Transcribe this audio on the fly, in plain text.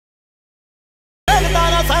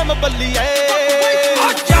ਸੈਮ ਬੱਲੀਏ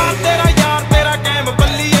ਯਾਰ ਤੇਰਾ ਕੈਮ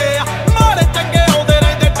ਬੱਲੀਏ ਮਾਰੇ ਚੰਗੇ ਆਉਂਦੇ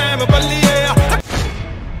ਰਹਿੰਦੇ ਟਾਈਮ ਬੱਲੀਏ।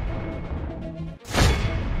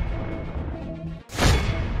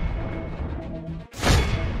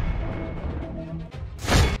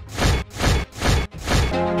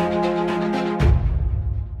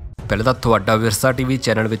 पहले तो तुहाडा विरसा टीवी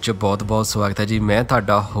चैनल विच बहुत बहुत स्वागत है जी। मैं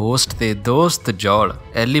तुहाडा होस्ट ते दोस्त जॉल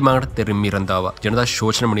एली मंगट ते रमी रंधावा जिन्हां दा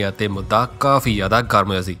सोशल मीडिया ते मुद्दा काफ़ी ज़्यादा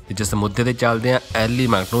गर्म होया सी। जिस मुद्दे ते चलदे एली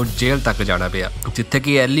मंगट नूं जेल तक जाना पिया, जिथे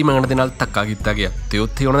कि एली मंगट दे नाल धक्का कीता गया ते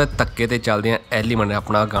उत्थे उन्हां दे धक्के ते चलदे एली मंगट ने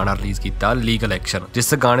अपना गाना रिलीज़ कीता लीगल एक्शन,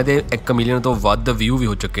 जिस गाने दे 1 मिलियन तो वध व्यू भी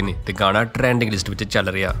हो चुके ने ते गाना ट्रेंडिंग लिस्ट विच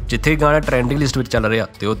चल रहा। जिथे गाना ट्रेंडिंग लिस्ट विच चल रहा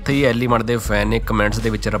ते उत्थे ही एली मंगट दे फैन ने कमेंट्स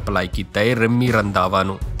दे विच रिप्लाई कीता है रमी रंधावा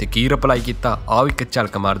नूं ते की रिप्लाई किया आओ एक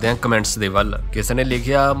झलक मारदे हैं कमेंट्स दे वल। किसी ने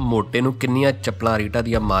लिखिया मोटे नूं किन्नियां चप्पलां रीटा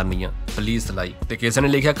दियां मारनियां पुलिस लाई ते किसी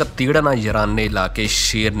ने लिखिया कतीड़ा ना जराने ला के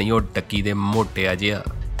शेर नहीं ओ डकी दे मोटे जिहा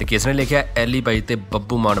ते किसी ने लिखिया एली बाई ते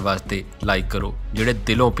बब्बू मान वास्ते लाइक करो जिहड़े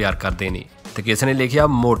दिलों प्यार करदे ने ते किसी ने लिखिया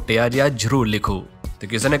मोटिया जिहा जरूर लिखो ते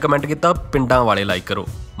किसी ने कमेंट किया पिंडां वाले लाइक करो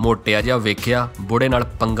मोटिया जिहा वेखिया बुढ़े नाल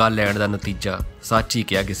पंगा लैण दा नतीजा सच ही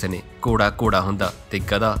किया किसी ने घोड़ा घोड़ा हुंदा ते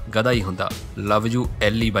गधा गधा ही हुंदा लव यू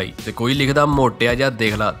एली बाई ते कोई लिखदा मोटिया जिहा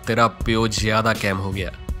देख ला तेरा प्यो ज्यादा कैम हो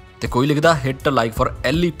गया ते कोई लिखदा hit like for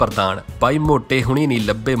Eli Pradhan by मोटे हुणी नहीं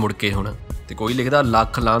लब्बे मुड़के हुण ते कोई लिखदा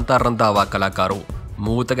लख लांता रंधावा कलाकारो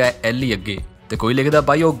मूत गए एली अगे ते कोई लिखदा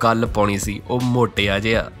बाई ओ गल पाउणी सी ओ मोटिया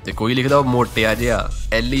जिहा ते कोई लिखदा ओ मोटिया जिहा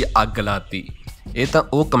एली अग लाती। ये तो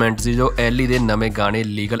वो कमेंट सी जो एली दे नवे गाने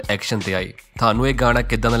लीगल एक्शन ते आए। थानू ये गाना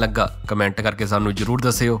किदां दा लगा कमेंट करके सानू जरूर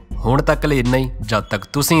दस्सिओ। हुण तक ले इन्ना ही, जद तक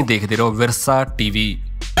तुसीं देखदे रहो विरसा टीवी।